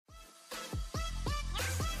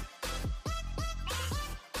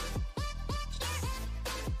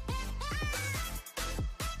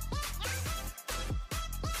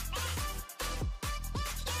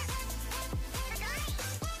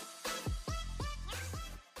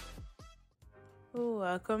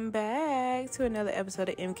Welcome back to another episode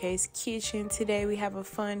of MK's Kitchen. Today we have a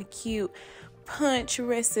fun, cute punch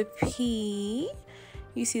recipe.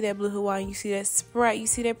 You see that blue Hawaiian, you see that Sprite, you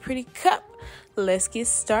see that pretty cup. Let's get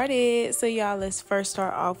started. So y'all, let's first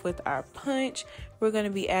start off with our punch. We're going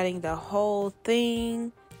to be adding the whole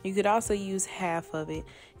thing. You could also use half of it.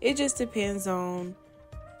 It just depends on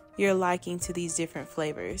your liking to these different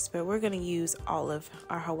flavors. But we're going to use all of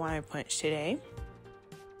our Hawaiian punch today.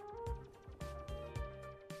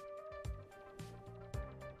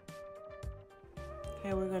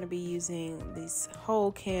 Okay, we're going to be using this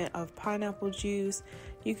whole can of pineapple juice.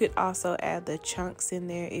 You could also add the chunks in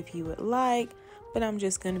there if you would like, but I'm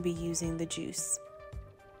just going to be using the juice.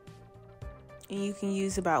 And you can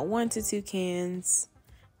use about 1 to 2 cans.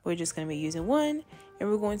 We're just going to be using 1, and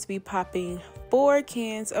we're going to be popping 4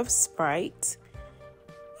 cans of Sprite.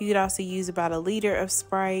 You could also use about 1 liter of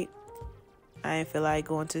Sprite. I didn't feel like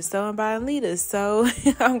going to the store and buying liters, so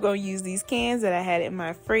I'm going to use these cans that I had in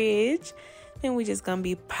my fridge. And we're just going to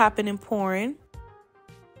be popping and pouring.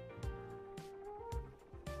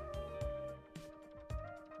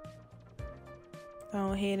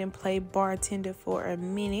 Go ahead and play bartender for a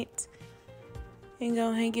minute. And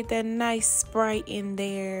go ahead and get that nice Sprite in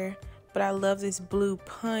there. But I love this blue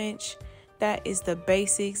punch. That is the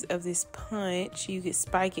basics of this punch. You could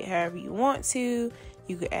spike it however you want to.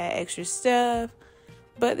 You could add extra stuff.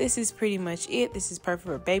 But this is pretty much it. This is perfect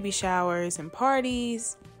for baby showers and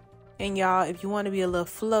parties. And y'all, if you want to be a little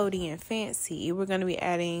floaty and fancy, we're going to be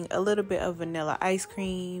adding a little bit of vanilla ice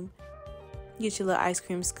cream. Get your little ice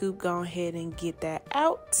cream scoop. Go ahead and get that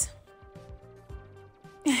out.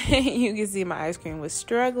 You can see my ice cream was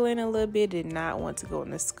struggling a little bit. Did not want to go in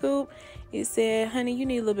the scoop. It said, honey, you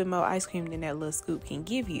need a little bit more ice cream than that little scoop can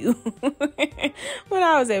give you. But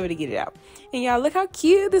I was able to get it out. And y'all, look how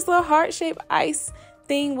cute this little heart-shaped ice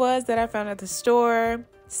thing was that I found at the store.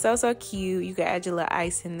 So cute. You can add your little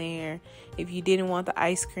ice in there if you didn't want the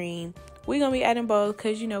ice cream. We're going to be adding both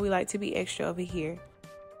because, you know, we like to be extra over here.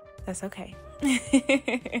 That's okay.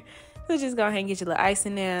 So just go ahead and get your little ice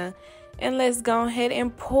in there. And let's go ahead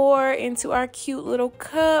and pour into our cute little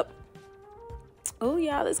cup. Oh,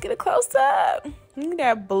 y'all, let's get a close up. Look at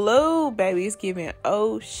that blue, baby. It's giving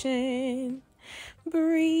ocean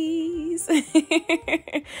breeze.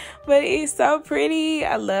 But it's so pretty.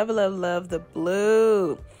 I love the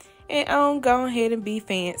blue. And go ahead and be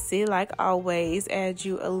fancy like always. Add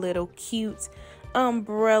you a little cute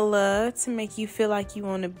umbrella to make you feel like you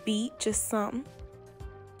on a beach or something.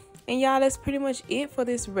 And y'all, that's pretty much it for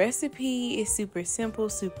this recipe. It's super simple,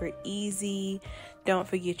 super easy. Don't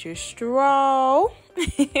forget your straw.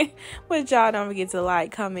 But y'all, don't forget to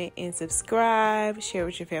like, comment, and subscribe. Share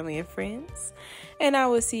with your family and friends. And I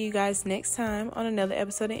will see you guys next time on another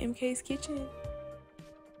episode of MK's Kitchen.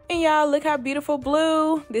 And y'all, look how beautiful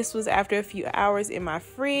blue. This was after a few hours in my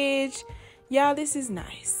fridge. Y'all, this is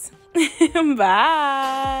nice.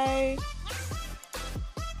 Bye.